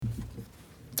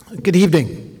Good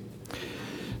evening.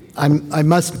 I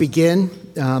must begin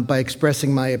by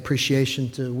expressing my appreciation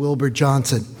to Wilbur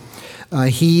Johnson.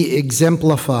 He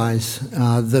exemplifies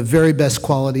the very best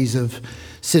qualities of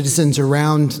citizens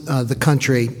around the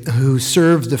country who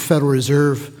serve the Federal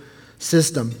Reserve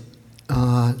System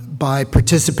by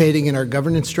participating in our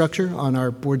governance structure on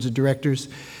our boards of directors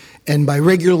and by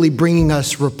regularly bringing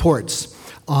us reports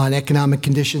on economic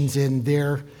conditions in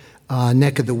their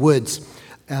neck of the woods.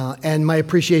 And my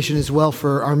appreciation as well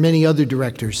for our many other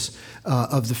directors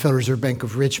of the Federal Reserve Bank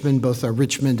of Richmond, both our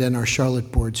Richmond and our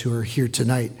Charlotte boards who are here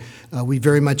tonight. We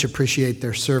very much appreciate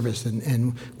their service,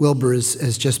 and Wilbur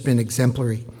has just been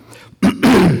exemplary.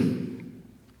 It's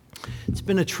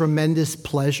been a tremendous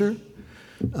pleasure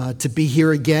to be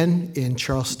here again in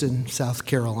Charleston, South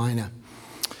Carolina.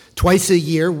 Twice a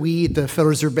year, we, the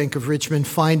Federal Reserve Bank of Richmond,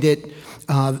 find it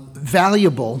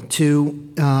valuable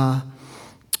to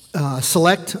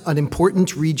select an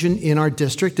important region in our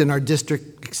district, and our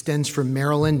district extends from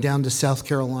Maryland down to South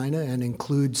Carolina and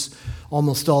includes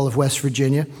almost all of West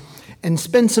Virginia, and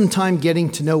spend some time getting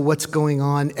to know what's going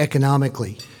on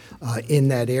economically in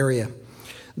that area.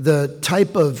 The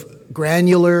type of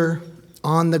granular,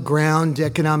 on-the-ground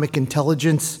economic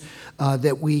intelligence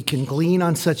that we can glean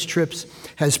on such trips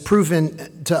has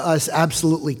proven to us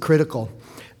absolutely critical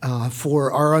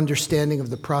for our understanding of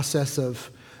the process of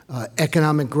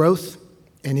economic growth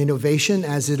and innovation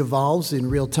as it evolves in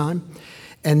real time.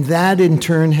 And that, in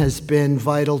turn, has been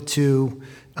vital to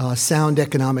sound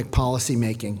economic policy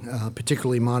making,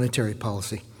 particularly monetary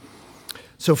policy.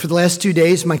 So for the last 2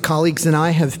 days, my colleagues and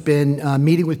I have been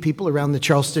meeting with people around the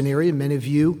Charleston area. Many of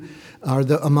you are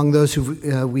among those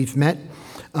who we've met.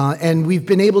 And we've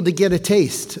been able to get a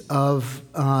taste of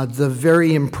the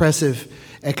very impressive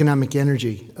economic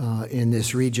energy in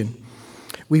this region.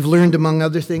 We've learned, among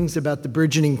other things, about the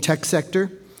burgeoning tech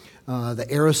sector, the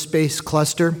aerospace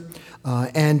cluster,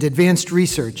 and advanced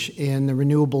research in the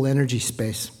renewable energy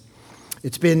space.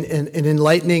 It's been an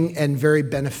enlightening and very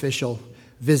beneficial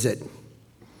visit.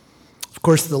 Of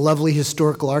course, the lovely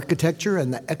historical architecture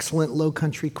and the excellent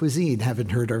low-country cuisine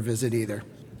haven't hurt our visit either.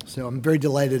 So I'm very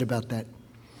delighted about that.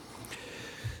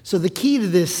 So the key to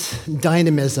this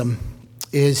dynamism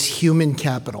is human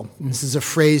capital. And this is a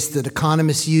phrase that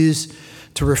economists use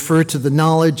to refer to the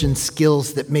knowledge and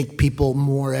skills that make people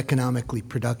more economically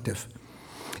productive.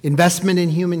 Investment in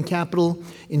human capital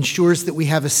ensures that we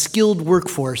have a skilled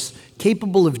workforce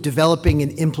capable of developing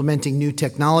and implementing new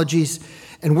technologies,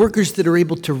 and workers that are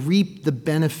able to reap the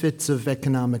benefits of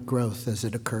economic growth as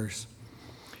it occurs.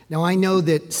 Now, I know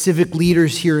that civic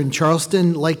leaders here in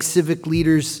Charleston, like civic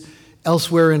leaders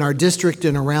elsewhere in our district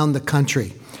and around the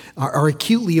country, are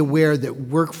acutely aware that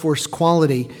workforce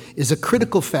quality is a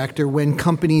critical factor when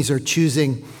companies are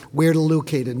choosing where to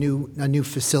locate a new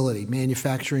facility,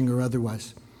 manufacturing or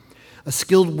otherwise. A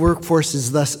skilled workforce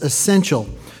is thus essential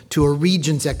to a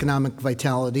region's economic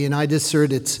vitality, and I'd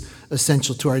assert it's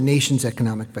essential to our nation's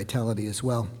economic vitality as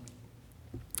well.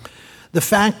 The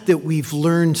fact that we've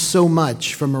learned so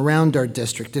much from around our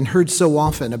district and heard so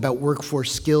often about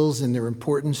workforce skills and their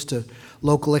importance to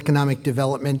local economic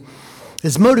development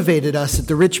has motivated us at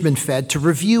the Richmond Fed to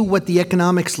review what the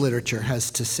economics literature has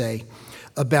to say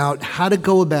about how to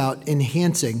go about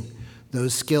enhancing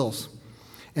those skills.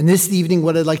 And this evening,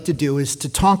 what I'd like to do is to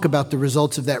talk about the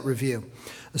results of that review,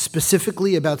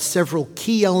 specifically about several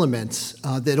key elements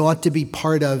that ought to be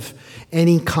part of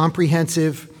any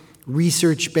comprehensive,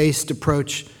 research-based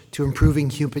approach to improving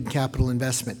human capital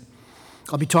investment.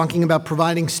 I'll be talking about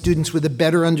providing students with a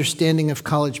better understanding of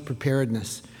college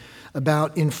preparedness,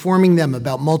 about informing them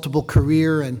about multiple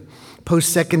career and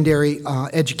post-secondary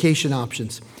education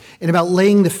options, and about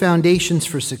laying the foundations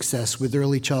for success with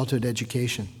early childhood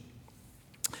education.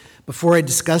 Before I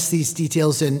discuss these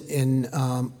details in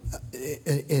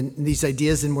these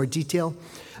ideas in more detail,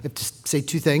 I have to say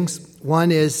two things.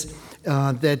 One is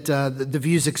that the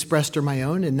views expressed are my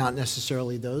own and not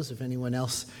necessarily those of anyone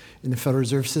else in the Federal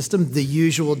Reserve System. The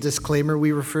usual disclaimer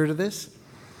we refer to this.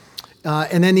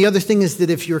 And then the other thing is that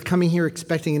if you're coming here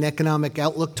expecting an economic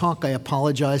outlook talk, I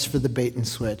apologize for the bait and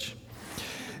switch.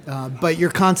 But your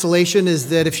consolation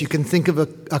is that if you can think of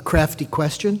a crafty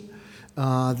question,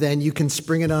 then you can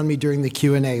spring it on me during the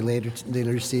Q&A later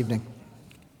this evening.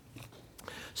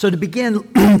 So to begin,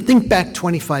 think back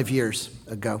 25 years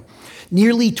ago.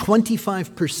 Nearly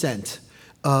 25%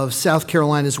 of South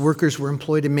Carolina's workers were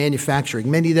employed in manufacturing,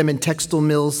 many of them in textile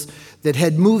mills that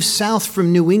had moved south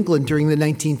from New England during the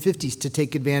 1950s to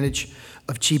take advantage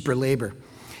of cheaper labor.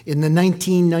 In the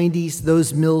 1990s,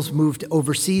 those mills moved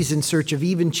overseas in search of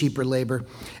even cheaper labor,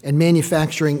 and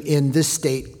manufacturing in this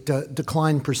state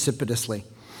declined precipitously.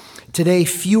 Today,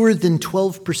 fewer than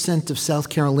 12% of South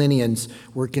Carolinians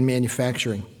work in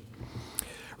manufacturing.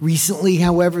 Recently,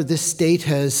 however, this state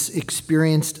has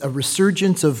experienced a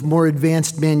resurgence of more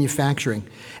advanced manufacturing,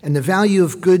 and the value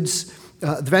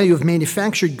of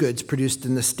manufactured goods produced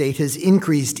in the state has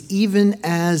increased even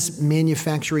as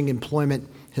manufacturing employment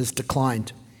has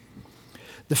declined.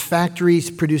 The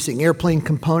factories producing airplane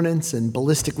components and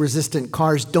ballistic-resistant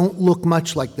cars don't look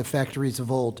much like the factories of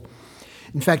old.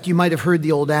 In fact, you might have heard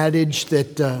the old adage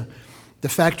that the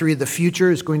factory of the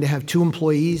future is going to have two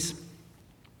employees,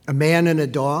 a man and a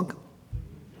dog.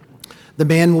 The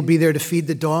man will be there to feed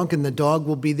the dog, and the dog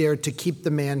will be there to keep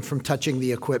the man from touching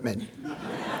the equipment.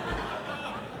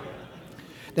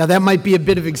 Now, that might be a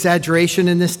bit of exaggeration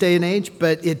in this day and age,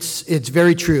 but it's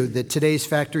very true that today's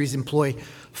factories employ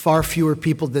far fewer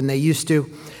people than they used to,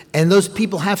 and those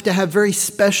people have to have very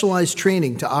specialized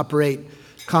training to operate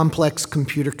complex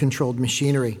computer-controlled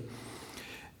machinery.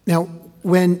 Now,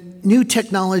 when new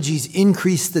technologies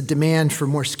increase the demand for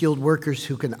more skilled workers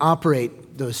who can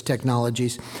operate those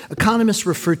technologies, economists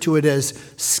refer to it as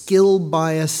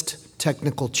skill-biased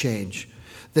technical change.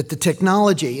 That the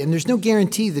technology, and there's no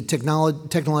guarantee that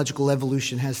technological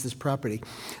evolution has this property,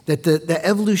 that the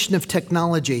evolution of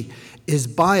technology is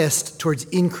biased towards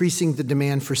increasing the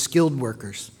demand for skilled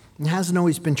workers. It hasn't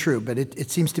always been true, but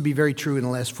it seems to be very true in the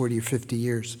last 40 or 50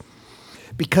 years.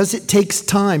 Because it takes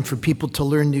time for people to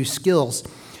learn new skills,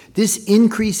 this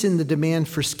increase in the demand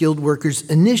for skilled workers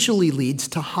initially leads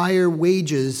to higher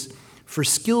wages for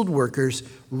skilled workers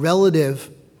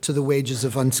relative to the wages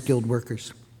of unskilled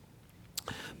workers.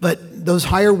 But those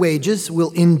higher wages will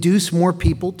induce more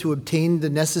people to obtain the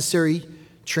necessary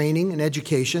training and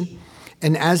education.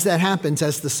 And as that happens,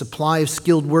 as the supply of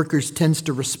skilled workers tends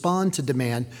to respond to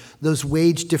demand, those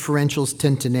wage differentials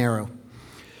tend to narrow.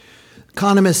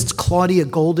 Economists Claudia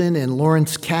Golden and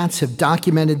Lawrence Katz have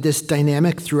documented this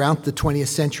dynamic throughout the 20th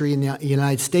century in the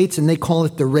United States, and they call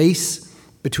it the race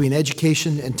between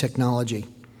education and technology.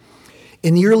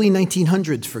 In the early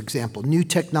 1900s, for example, new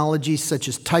technologies such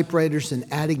as typewriters and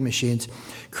adding machines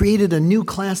created a new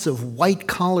class of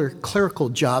white-collar clerical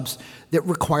jobs that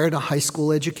required a high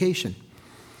school education.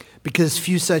 Because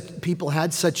few such people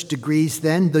had such degrees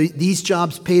then, these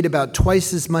jobs paid about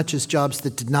twice as much as jobs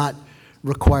that did not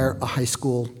require a high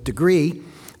school degree.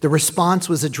 The response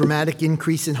was a dramatic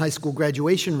increase in high school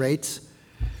graduation rates.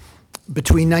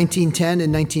 Between 1910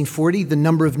 and 1940, the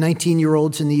number of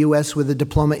 19-year-olds in the U.S. with a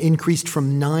diploma increased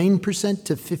from 9%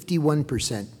 to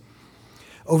 51%.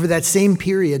 Over that same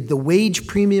period, the wage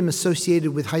premium associated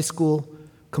with high school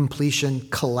completion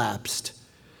collapsed.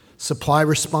 Supply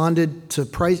responded to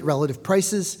relative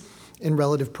prices, and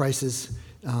relative prices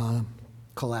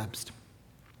collapsed.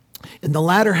 In the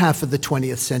latter half of the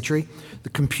 20th century, the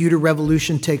computer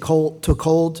revolution took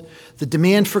hold. The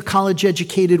demand for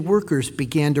college-educated workers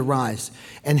began to rise,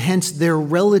 and hence their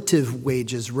relative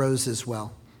wages rose as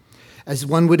well. As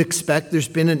one would expect, there's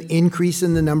been an increase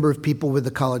in the number of people with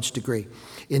a college degree.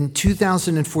 In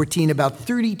 2014, about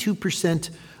 32%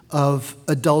 of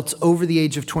adults over the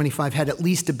age of 25 had at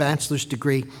least a bachelor's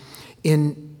degree.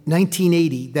 In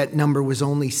 1980, that number was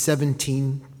only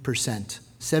 17%.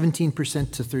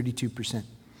 17% to 32%.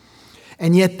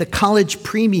 And yet the college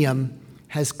premium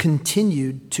has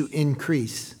continued to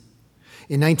increase.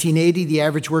 In 1980, the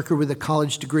average worker with a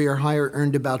college degree or higher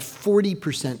earned about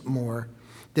 40% more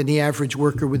than the average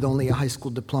worker with only a high school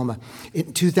diploma.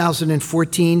 In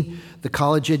 2014, the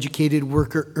college-educated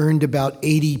worker earned about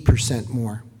 80%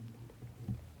 more.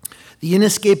 The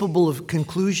inescapable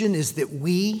conclusion is that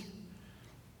we,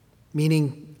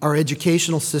 meaning our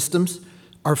educational systems,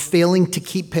 are failing to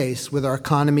keep pace with our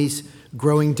economy's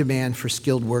growing demand for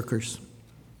skilled workers.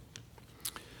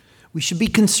 We should be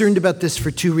concerned about this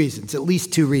for two reasons, at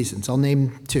least two reasons. I'll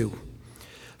name two.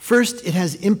 First, it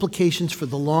has implications for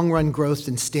the long-run growth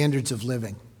in standards of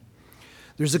living.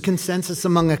 There's a consensus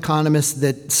among economists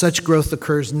that such growth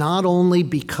occurs not only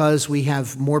because we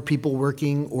have more people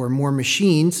working or more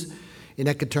machines, in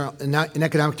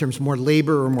economic terms, more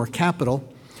labor or more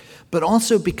capital, but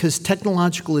also because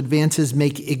technological advances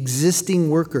make existing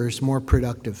workers more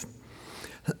productive.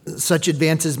 Such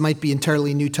advances might be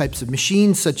entirely new types of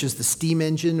machines, such as the steam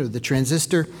engine or the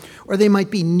transistor, or they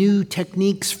might be new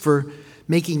techniques for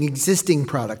making existing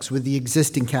products with the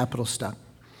existing capital stock.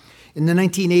 In the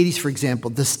 1980s, for example,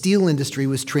 the steel industry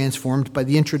was transformed by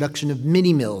the introduction of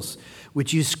mini mills,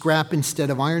 which used scrap instead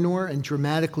of iron ore and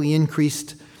dramatically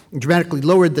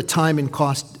lowered the time and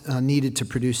cost needed to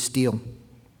produce steel.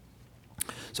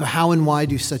 So how and why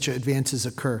do such advances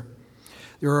occur?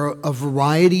 There are a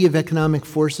variety of economic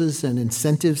forces and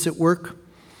incentives at work.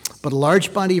 But a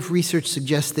large body of research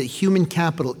suggests that human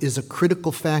capital is a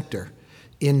critical factor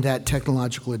in that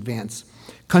technological advance.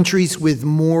 Countries with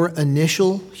more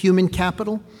initial human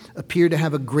capital appear to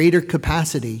have a greater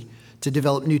capacity to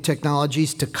develop new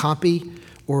technologies, to copy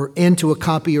or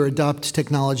adopt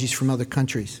technologies from other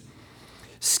countries.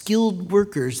 Skilled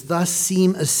workers thus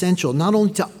seem essential not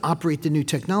only to operate the new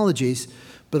technologies,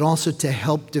 but also to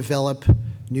help develop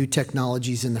new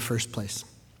technologies in the first place.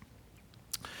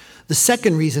 The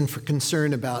second reason for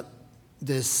concern about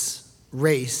this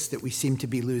race that we seem to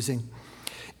be losing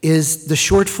is the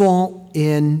shortfall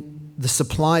in the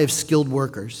supply of skilled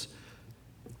workers.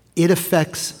 It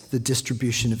affects the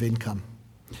distribution of income.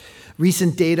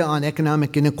 Recent data on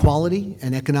economic inequality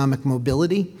and economic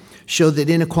mobility show that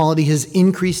inequality has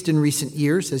increased in recent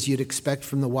years, as you'd expect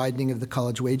from the widening of the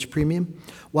college wage premium,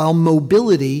 while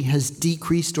mobility has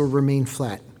decreased or remained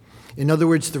flat. In other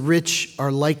words, the rich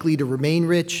are likely to remain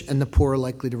rich and the poor are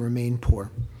likely to remain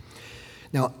poor.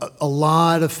 Now, a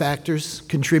lot of factors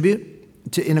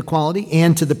contribute to inequality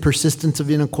and to the persistence of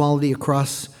inequality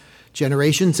across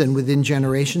generations and within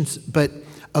generations, but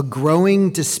a growing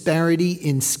disparity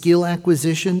in skill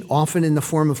acquisition, often in the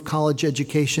form of college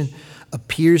education,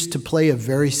 appears to play a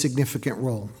very significant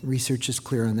role. Research is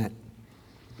clear on that.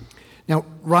 Now,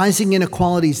 rising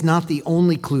inequality is not the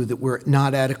only clue that we're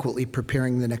not adequately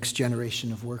preparing the next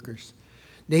generation of workers.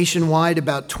 Nationwide,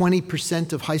 about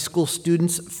 20% of high school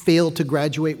students fail to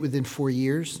graduate within 4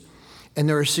 years, and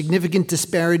there are significant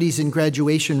disparities in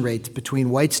graduation rates between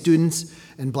white students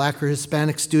and Black or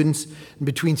Hispanic students, and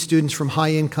between students from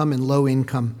high-income and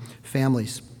low-income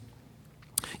families.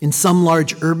 In some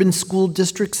large urban school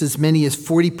districts, as many as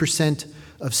 40%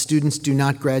 of students do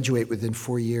not graduate within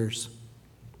 4 years.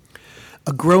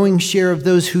 A growing share of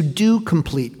those who do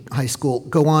complete high school do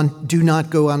go on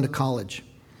to college.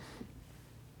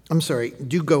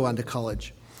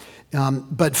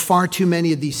 But far too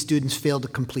many of these students fail to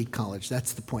complete college.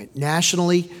 That's the point.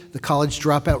 Nationally, the college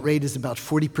dropout rate is about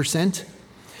 40%.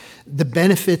 The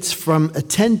benefits from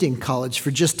attending college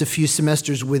for just a few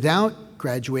semesters without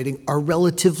graduating are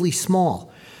relatively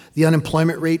small. The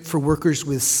unemployment rate for workers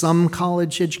with some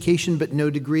college education but no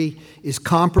degree is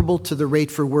comparable to the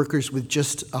rate for workers with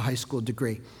just a high school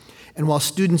degree. And while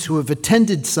students who have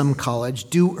attended some college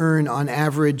do earn on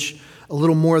average a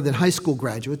little more than high school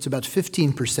graduates, about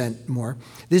 15% more,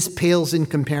 this pales in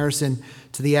comparison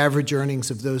to the average earnings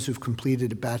of those who've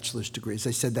completed a bachelor's degree. As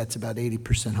I said, that's about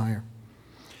 80% higher.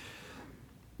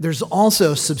 There's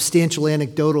also substantial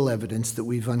anecdotal evidence that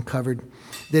we've uncovered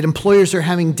that employers are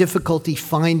having difficulty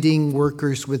finding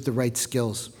workers with the right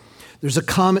skills. This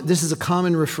is a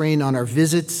common refrain on our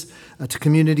visits to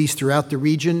communities throughout the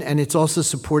region, and it's also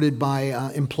supported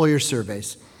by employer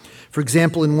surveys. For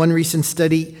example, in one recent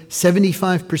study,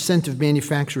 75% of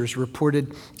manufacturers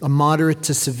reported a moderate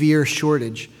to severe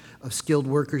shortage of skilled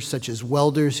workers, such as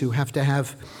welders who have to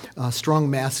have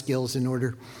strong math skills in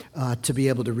order to be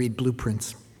able to read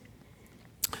blueprints.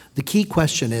 The key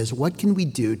question is, what can we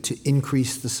do to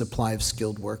increase the supply of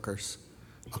skilled workers?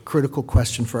 A critical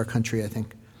question for our country, I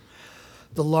think.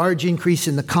 The large increase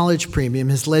in the college premium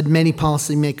has led many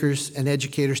policymakers and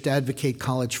educators to advocate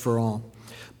college for all.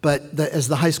 But as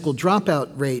the high school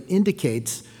dropout rate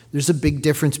indicates, there's a big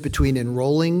difference between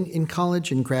enrolling in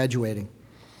college and graduating.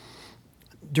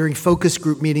 During focus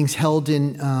group meetings held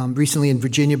recently in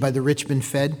Virginia by the Richmond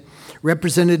Fed,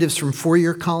 representatives from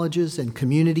four-year colleges and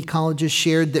community colleges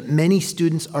shared that many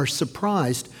students are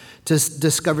surprised to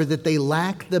discover that they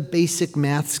lack the basic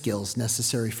math skills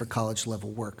necessary for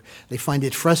college-level work. They find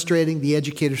it frustrating. The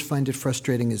educators find it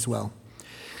frustrating as well.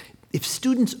 If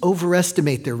students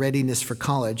overestimate their readiness for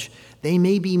college, they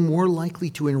may be more likely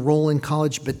to enroll in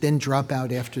college but then drop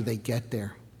out after they get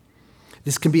there.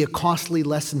 This can be a costly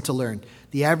lesson to learn.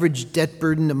 The average debt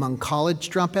burden among college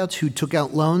dropouts who took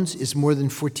out loans is more than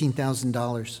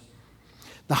 $14,000.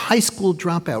 The high school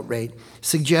dropout rate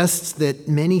suggests that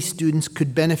many students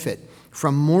could benefit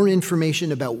from more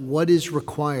information about what is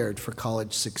required for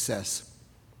college success.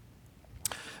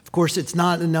 Of course, it's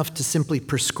not enough to simply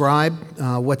prescribe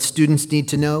what students need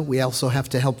to know. We also have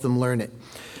to help them learn it.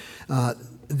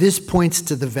 This points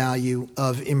to the value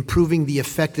of improving the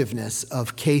effectiveness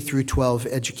of K through 12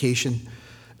 education,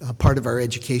 part of our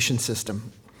education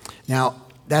system. Now,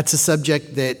 that's a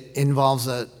subject that involves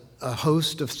a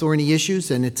host of thorny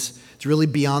issues, and it's really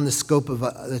beyond the scope of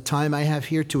the time I have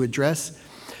here to address.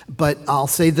 But I'll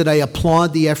say that I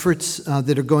applaud the efforts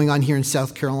that are going on here in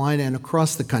South Carolina and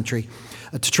across the country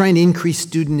to try and increase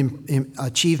student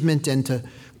achievement and to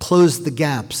close the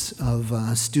gaps of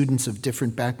students of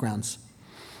different backgrounds.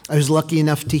 I was lucky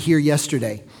enough to hear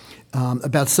yesterday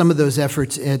about some of those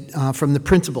efforts from the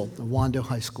principal of Wando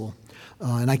High School.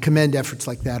 And I commend efforts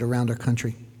like that around our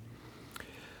country.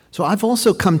 So I've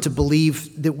also come to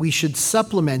believe that we should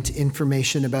supplement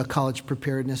information about college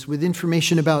preparedness with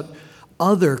information about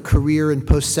other career and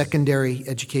post-secondary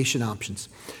education options.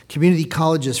 Community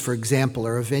colleges, for example,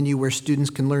 are a venue where students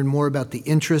can learn more about the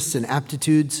interests and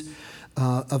aptitudes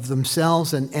of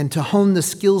themselves and to hone the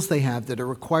skills they have that are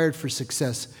required for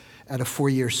success at a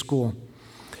four-year school.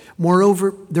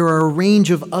 Moreover, there are a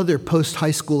range of other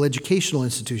post-high school educational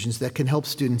institutions that can help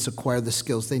students acquire the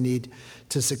skills they need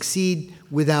to succeed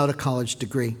without a college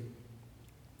degree.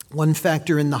 One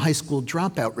factor in the high school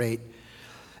dropout rate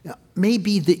may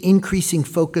be the increasing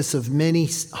focus of many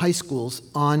high schools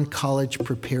on college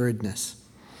preparedness.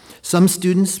 Some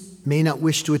students may not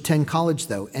wish to attend college,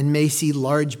 though, and may see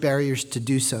large barriers to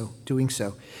doing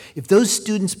so. If those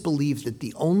students believe that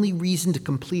the only reason to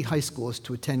complete high school is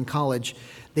to attend college,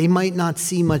 they might not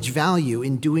see much value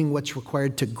in doing what's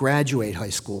required to graduate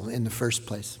high school in the first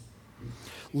place.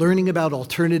 Learning about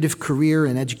alternative career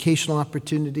and educational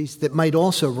opportunities that might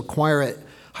also require a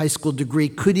high school degree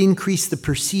could increase the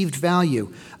perceived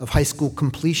value of high school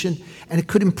completion, and it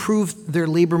could improve their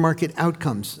labor market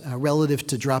outcomes relative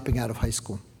to dropping out of high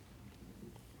school.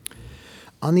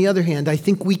 On the other hand, I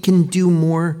think we can do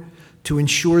more to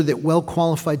ensure that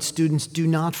well-qualified students do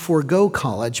not forego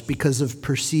college because of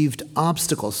perceived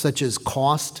obstacles such as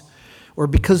cost or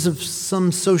because of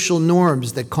some social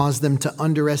norms that cause them to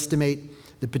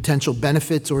underestimate the potential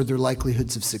benefits or their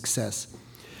likelihoods of success.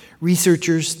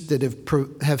 Researchers that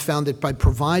have found that by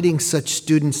providing such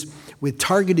students with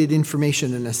targeted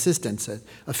information and assistance,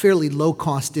 a fairly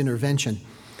low-cost intervention,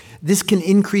 this can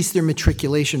increase their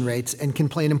matriculation rates and can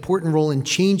play an important role in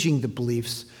changing the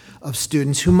beliefs of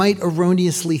students who might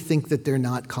erroneously think that they're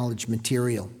not college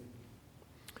material.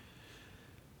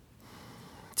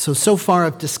 So far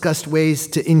I've discussed ways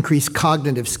to increase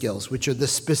cognitive skills, which are the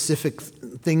specific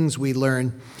things we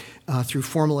learn through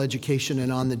formal education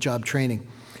and on-the-job training.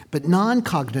 But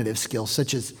non-cognitive skills,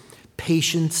 such as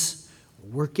patience,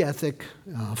 work ethic,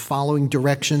 following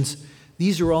directions,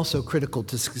 these are also critical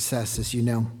to success, as you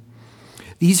know.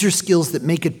 These are skills that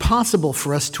make it possible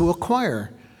for us to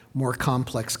acquire more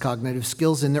complex cognitive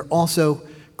skills, and they're also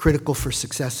critical for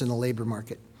success in the labor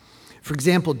market. For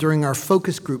example, during our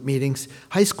focus group meetings,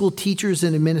 high school teachers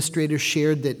and administrators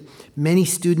shared that many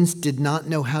students did not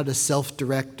know how to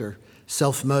self-direct or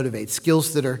self-motivate,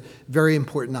 skills that are very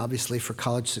important, obviously, for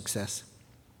college success.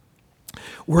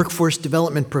 Workforce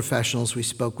development professionals we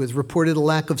spoke with reported a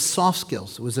lack of soft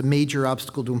skills. It was a major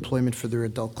obstacle to employment for their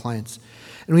adult clients.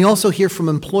 And we also hear from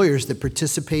employers that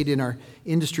participate in our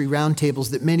industry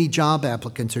roundtables that many job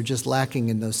applicants are just lacking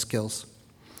in those skills.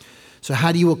 So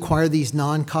how do you acquire these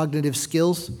non-cognitive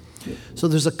skills? So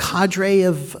there's a cadre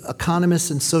of economists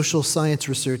and social science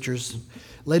researchers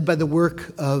led by the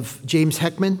work of James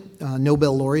Heckman,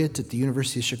 Nobel laureate at the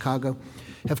University of Chicago,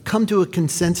 have come to a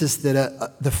consensus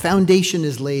that the foundation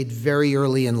is laid very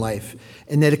early in life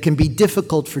and that it can be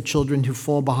difficult for children who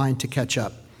fall behind to catch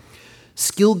up.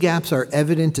 Skill gaps are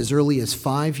evident as early as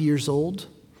 5 years old,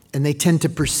 and they tend to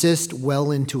persist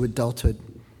well into adulthood.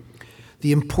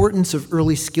 The importance of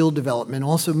early skill development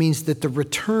also means that the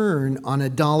return on a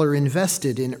dollar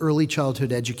invested in early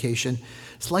childhood education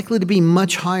is likely to be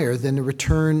much higher than the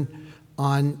return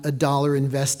on a dollar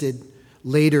invested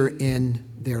later in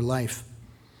their life.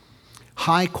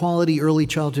 High-quality early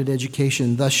childhood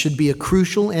education thus should be a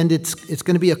crucial, and it's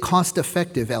going to be a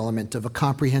cost-effective element of a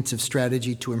comprehensive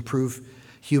strategy to improve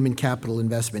human capital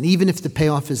investment, even if the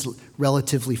payoff is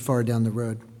relatively far down the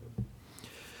road.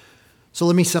 So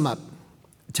let me sum up.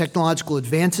 Technological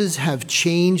advances have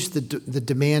changed the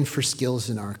demand for skills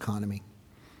in our economy.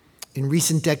 In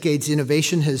recent decades,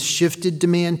 innovation has shifted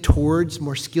demand towards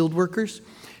more skilled workers,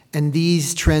 and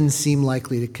these trends seem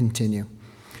likely to continue.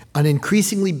 An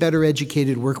increasingly better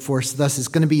educated workforce, thus, is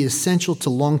going to be essential to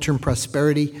long-term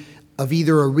prosperity of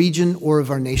either a region or of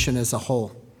our nation as a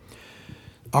whole.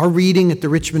 Our reading at the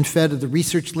Richmond Fed of the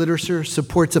research literature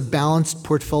supports a balanced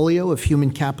portfolio of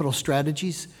human capital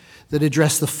strategies that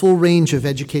address the full range of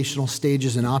educational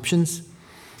stages and options.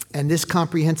 And this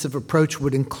comprehensive approach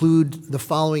would include the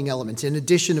following elements, in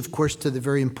addition, of course, to the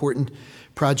very important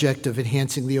project of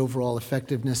enhancing the overall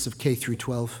effectiveness of K through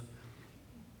 12.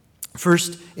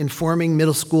 First, informing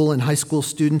middle school and high school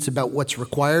students about what's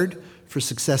required for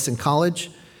success in college.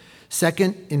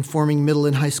 Second, informing middle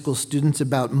and high school students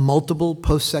about multiple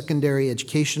post-secondary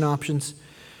education options.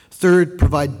 Third,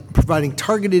 providing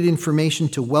targeted information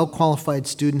to well-qualified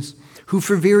students who,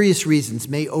 for various reasons,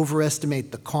 may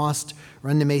overestimate the cost or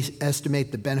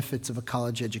underestimate the benefits of a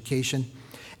college education.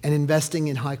 and investing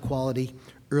in high-quality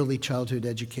early childhood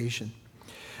education.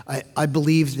 I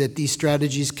believe that these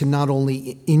strategies can not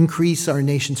only increase our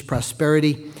nation's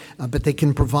prosperity, but they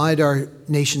can provide our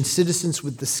nation's citizens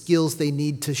with the skills they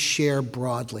need to share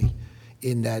broadly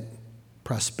in that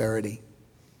prosperity.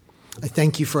 I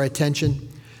thank you for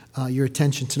your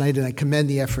attention tonight, and I commend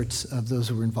the efforts of those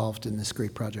who were involved in this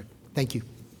great project. Thank you.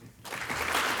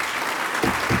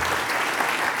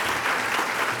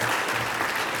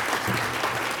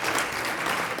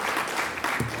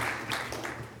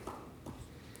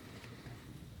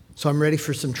 So I'm ready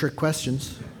for some trick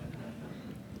questions.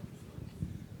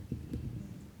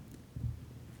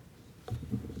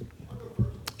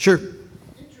 Sure.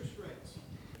 Interest rates.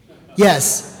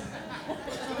 Yes.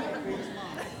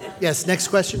 Yes, next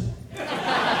question.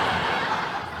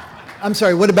 I'm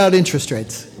sorry, what about interest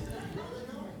rates?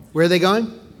 Where are they going?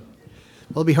 Well,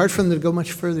 it'll be hard for them to go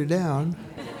much further down.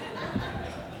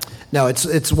 No,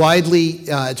 it's widely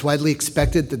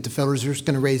expected that the Federal Reserve is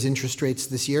going to raise interest rates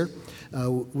this year.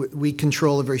 We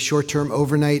control a very short-term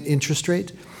overnight interest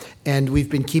rate, and we've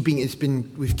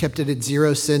kept it at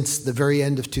zero since the very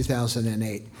end of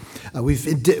 2008.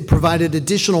 We've provided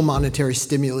additional monetary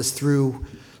stimulus through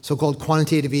so-called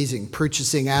quantitative easing,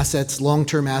 purchasing assets,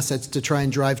 long-term assets, to try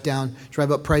and drive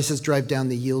up prices, drive down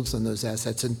the yields on those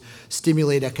assets, and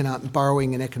stimulate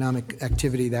borrowing and economic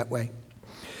activity that way.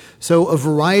 So a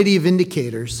variety of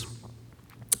indicators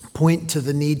point to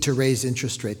the need to raise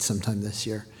interest rates sometime this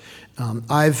year.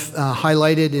 I've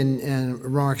highlighted in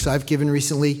remarks I've given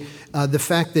recently the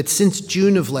fact that since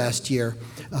June of last year,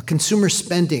 consumer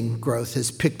spending growth has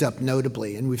picked up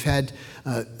notably, and we've had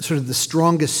sort of the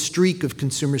strongest streak of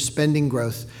consumer spending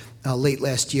growth late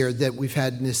last year that we've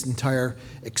had in this entire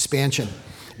expansion.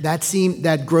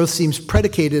 That growth seems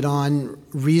predicated on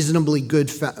reasonably good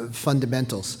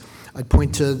fundamentals. I'd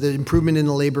point to the improvement in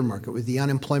the labor market with the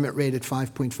unemployment rate at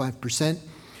 5.5%,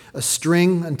 a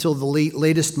string until the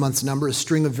latest month's number, a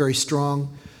string of very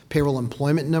strong payroll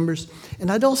employment numbers.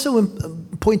 And I'd also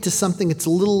point to something that's a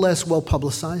little less well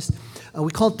publicized.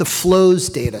 We call it the flows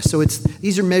data. So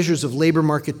these are measures of labor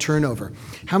market turnover.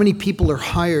 How many people are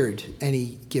hired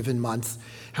any given month?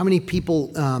 How many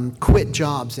people quit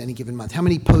jobs any given month? How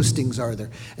many postings are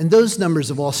there? And those numbers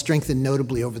have all strengthened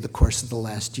notably over the course of the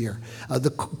last year.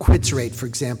 The quits rate, for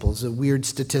example, is a weird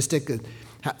statistic.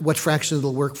 What fraction of the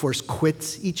workforce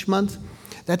quits each month?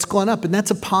 That's gone up, and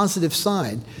that's a positive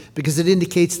sign because it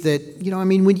indicates that,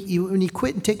 when you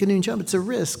quit and take a new job, it's a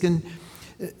risk, and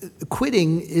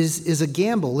quitting is a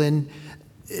gamble, and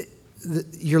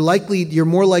you're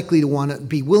more likely to want to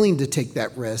be willing to take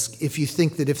that risk if you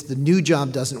think that if the new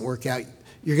job doesn't work out,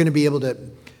 you're going to be able to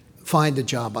find a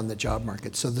job on the job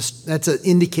market. So that's an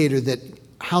indicator that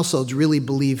households really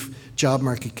believe job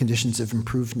market conditions have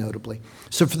improved notably.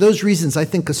 So for those reasons, I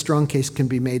think a strong case can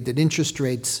be made that interest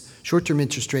rates, short-term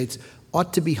interest rates,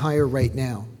 ought to be higher right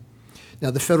now. Now,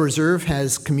 the Federal Reserve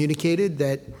has communicated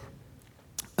that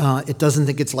it doesn't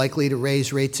think it's likely to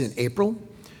raise rates in April,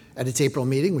 at its April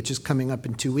meeting, which is coming up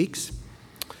in 2 weeks.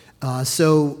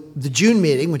 So the June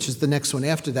meeting, which is the next one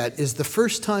after that, is the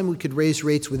first time we could raise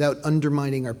rates without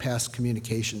undermining our past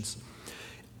communications.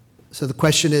 So the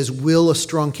question is, will a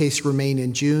strong case remain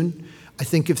in June? I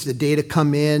think if the data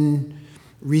come in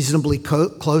reasonably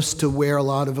close to where a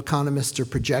lot of economists are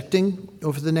projecting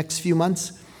over the next few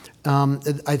months,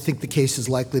 I think the case is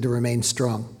likely to remain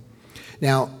strong.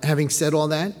 Now, having said all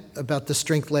that about the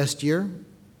strength last year,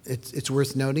 it's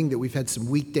worth noting that we've had some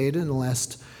weak data in the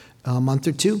last month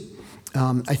or two.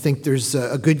 I think there's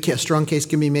a strong case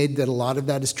can be made that a lot of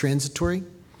that is transitory.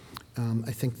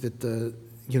 I think that the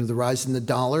rise in the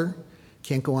dollar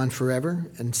can't go on forever,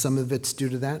 and some of it's due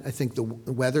to that. I think the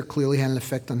weather clearly had an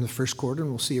effect on the first quarter,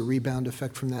 and we'll see a rebound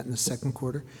effect from that in the second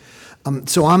quarter.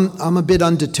 So I'm a bit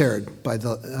undeterred by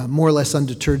more or less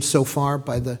undeterred so far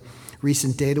by the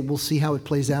recent data. We'll see how it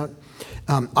plays out.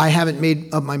 I haven't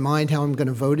made up my mind how I'm going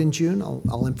to vote in June.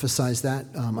 I'll emphasize that.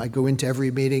 I go into every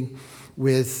meeting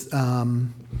with a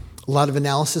lot of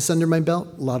analysis under my belt,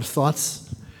 a lot of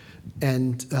thoughts,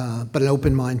 but an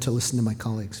open mind to listen to my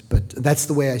colleagues. But that's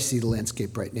the way I see the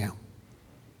landscape right now.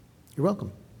 You're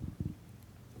welcome.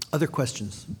 Other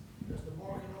questions? Has the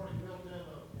market already built in an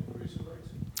increase in rates?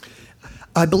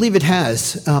 I believe it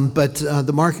has, but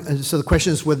the market. So the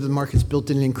question is whether the market's built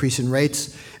in an increase in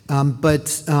rates.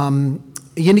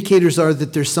 The indicators are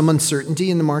that there's some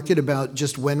uncertainty in the market about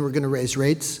just when we're going to raise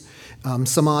rates.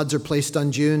 Some odds are placed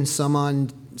on June, some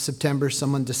on September,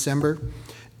 some on December,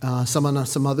 some on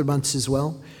some other months as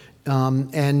well.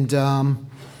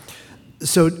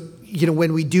 So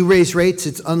when we do raise rates,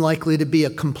 it's unlikely to be a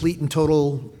complete and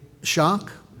total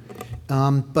shock.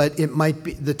 But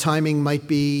the timing might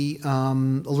be a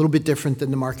little bit different than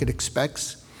the market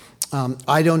expects.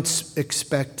 I don't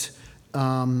expect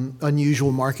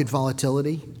unusual market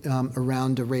volatility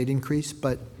around a rate increase,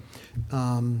 but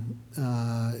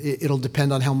it'll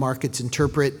depend on how markets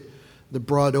interpret the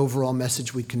broad overall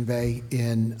message we convey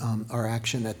in our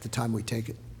action at the time we take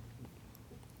it.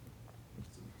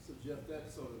 So Jeff,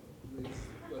 that sort of raises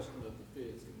the question of the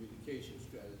Fed's communication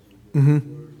strategy. Mm-hmm.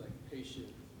 Words like patient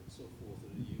and so forth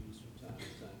that are used from time to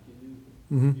time. Can you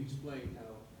Mm-hmm. explain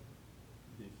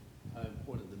how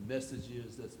important the message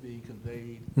is that's being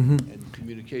conveyed Mm-hmm. and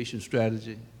communication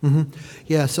strategy? Mm-hmm.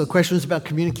 Yeah, so the question was about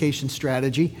communication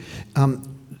strategy.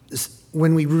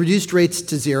 When we reduced rates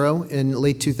to zero in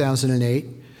late 2008,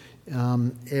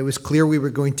 it was clear we were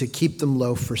going to keep them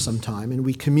low for some time, and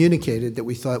we communicated that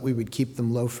we thought we would keep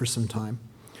them low for some time.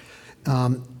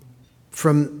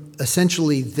 From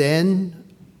essentially then,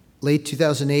 late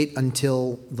 2008,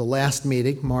 until the last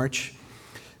meeting, March,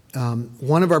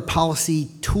 one of our policy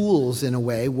tools, in a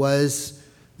way, was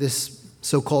this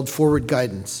so-called forward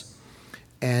guidance.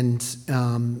 And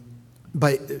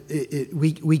by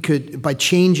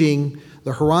changing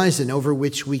the horizon over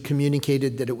which we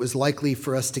communicated that it was likely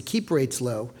for us to keep rates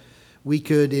low, we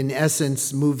could, in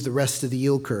essence, move the rest of the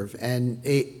yield curve and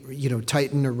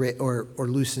tighten or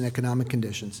loosen economic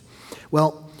conditions.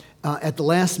 Well, at the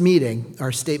last meeting,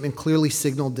 our statement clearly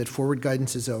signaled that forward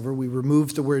guidance is over. We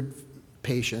removed the word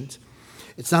patient.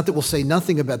 It's not that we'll say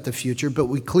nothing about the future, but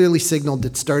we clearly signaled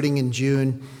that starting in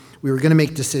June, we were going to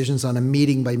make decisions on a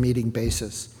meeting-by-meeting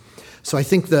basis. So I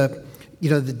think the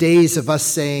days of us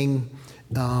saying,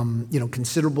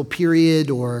 considerable period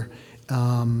or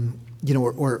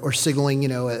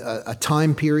signaling, a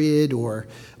time period or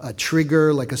a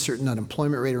trigger like a certain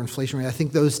unemployment rate or inflation rate, I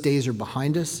think those days are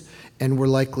behind us, and we're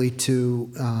likely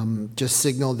to just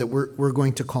signal that we're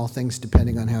going to call things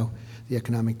depending on how the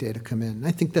economic data come in. And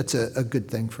I think that's a good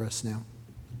thing for us now.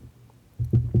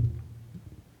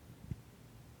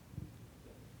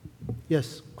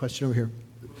 Yes, question over here.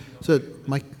 So,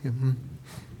 Mike. Yeah. Mm-hmm.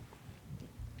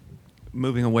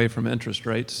 Moving away from interest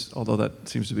rates, although that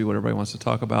seems to be what everybody wants to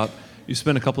talk about. You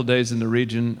spent a couple of days in the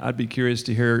region. I'd be curious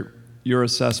to hear your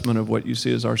assessment of what you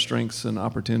see as our strengths and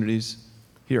opportunities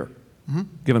here,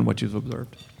 given what you've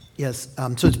observed. Yes,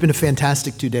 so it's been a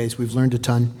fantastic 2 days. We've learned a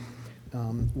ton.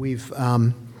 We've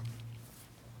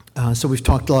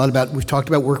talked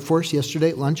about workforce yesterday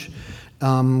at lunch.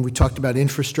 We talked about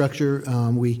infrastructure.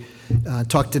 We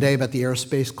talked today about the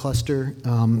aerospace cluster,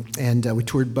 and we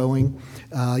toured Boeing.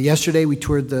 Yesterday, we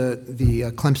toured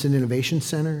the Clemson Innovation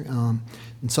Center and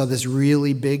saw this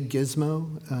really big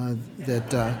gizmo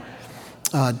that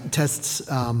tests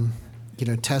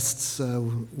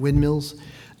windmills.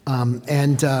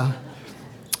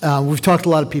 We've talked to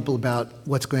a lot of people about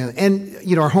what's going on. And,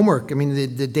 our homework,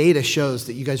 the data shows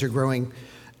that you guys are growing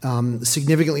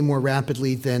significantly more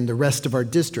rapidly than the rest of our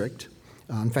district.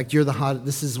 In fact,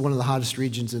 this is one of the hottest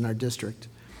regions in our district,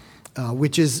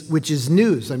 which is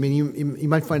news. You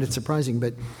might find it surprising,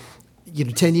 but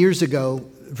 10 years ago,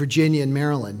 Virginia and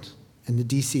Maryland and the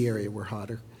D.C. area were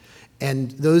hotter.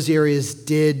 And those areas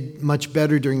did much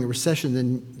better during the recession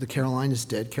than the Carolinas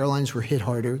did. Carolinas were hit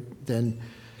harder than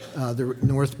the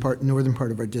northern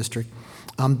part of our district.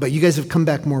 But you guys have come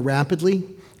back more rapidly,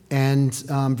 and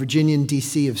Virginia and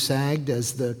D.C. have sagged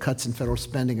as the cuts in federal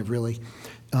spending have really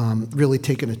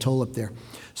taken a toll up there.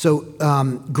 So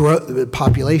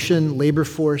population, labor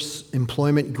force,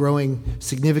 employment growing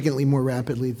significantly more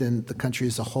rapidly than the country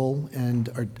as a whole and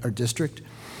our district.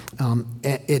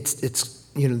 It's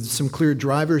some clear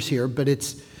drivers here, but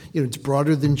it's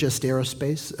broader than just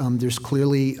aerospace. There's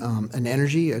clearly an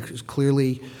energy. There's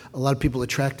clearly a lot of people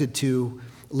attracted to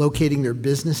locating their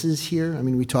businesses here.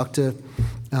 We talked to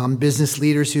business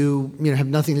leaders who have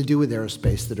nothing to do with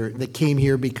aerospace that came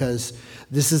here because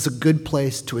this is a good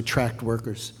place to attract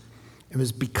workers. It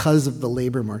was because of the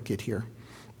labor market here,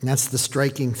 and that's the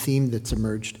striking theme that's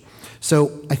emerged.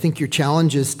 So I think your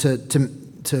challenge is to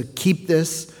keep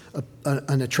this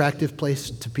an attractive place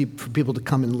for people to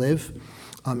come and live.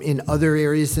 In other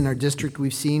areas in our district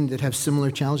we've seen that have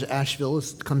similar challenges. Asheville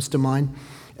comes to mind.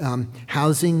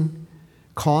 Housing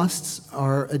costs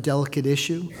are a delicate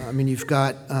issue. You've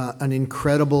got an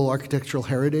incredible architectural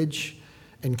heritage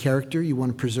and character you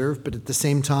want to preserve, but at the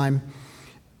same time,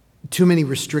 too many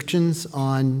restrictions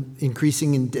on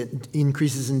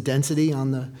increases in density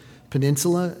on the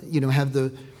peninsula, have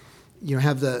the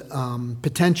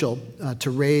potential to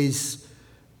raise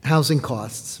housing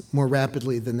costs more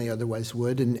rapidly than they otherwise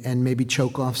would, and maybe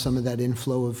choke off some of that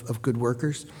inflow of good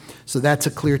workers. So that's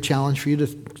a clear challenge for you to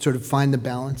sort of find the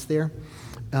balance there.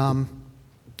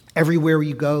 Everywhere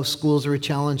you go, schools are a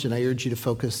challenge, and I urge you to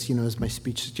focus, as my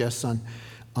speech suggests,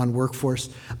 on workforce.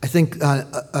 I think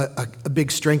a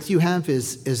big strength you have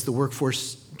is the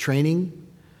workforce training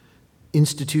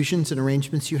institutions and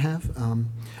arrangements you have.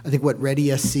 I think what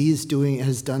Ready SC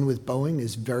has done with Boeing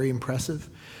is very impressive.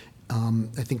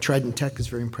 I think Trident Tech is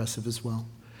very impressive as well.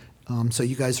 So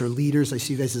you guys are leaders. I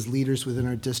see you guys as leaders within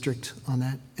our district on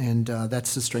that, and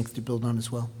that's the strength to build on as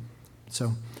well.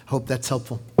 So hope that's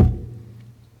helpful.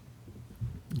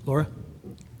 Laura?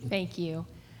 Thank you.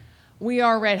 We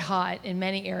are red hot in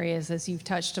many areas, as you've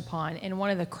touched upon, and one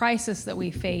of the crises that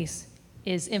we face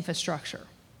is infrastructure.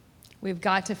 We've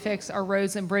got to fix our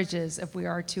roads and bridges if we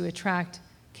are to attract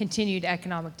continued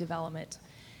economic development.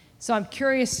 So I'm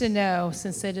curious to know,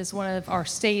 since it is one of our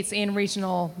states and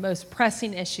regional most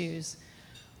pressing issues,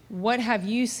 what have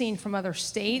you seen from other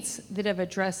states that have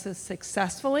addressed this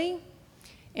successfully?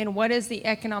 And what is the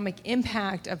economic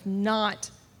impact of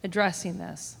not addressing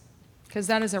this? Because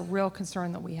that is a real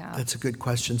concern that we have. That's a good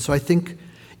question. So I think,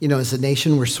 as a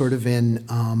nation, we're sort of in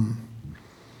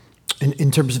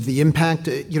terms of the impact,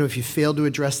 if you fail to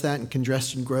address that and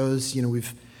congestion grows,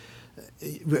 we've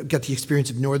got the experience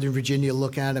of Northern Virginia to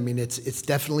look at. I mean, it's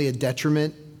definitely a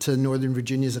detriment to Northern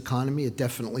Virginia's economy. It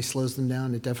definitely slows them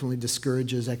down. It definitely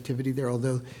discourages activity there,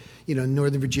 although,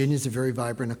 Northern Virginia is a very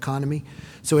vibrant economy.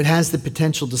 So it has the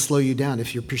potential to slow you down.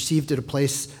 If you're perceived as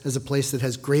a place that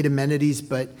has great amenities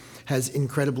but has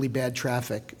incredibly bad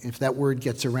traffic, if that word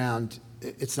gets around,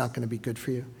 it's not going to be good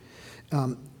for you.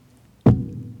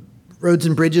 Roads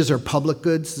and bridges are public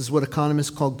goods. This is what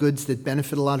economists call goods that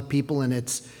benefit a lot of people, and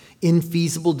it's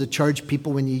infeasible to charge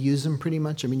people when you use them, pretty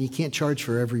much. I mean, you can't charge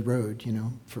for every road,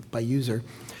 by user.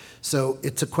 So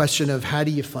it's a question of how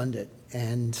do you fund it?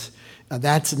 And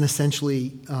that's an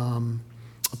essentially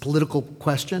a political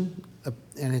question,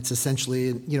 and it's essentially,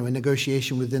 a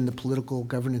negotiation within the political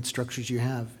governance structures you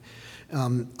have.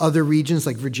 Other regions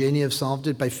like Virginia have solved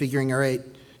it by figuring, all right,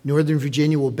 Northern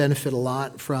Virginia will benefit a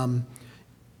lot from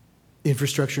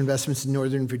infrastructure investments in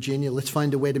Northern Virginia. Let's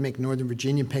find a way to make Northern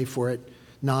Virginia pay for it,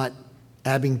 not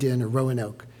Abingdon or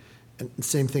Roanoke. And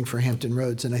same thing for Hampton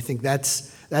Roads. And I think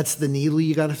that's the needle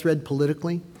you got to thread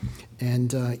politically.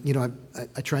 And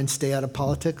I try and stay out of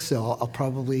politics, so I'll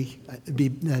probably be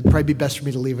best for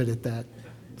me to leave it at that.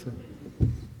 So.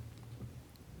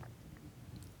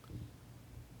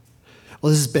 Well,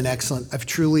 this has been excellent. I've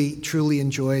truly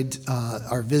enjoyed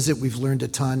our visit. We've learned a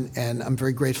ton, and I'm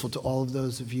very grateful to all of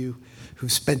those of you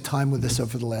who've spent time with us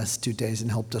over the last 2 days and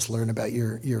helped us learn about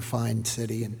your fine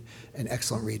city and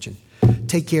excellent region.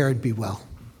 Take care and be well.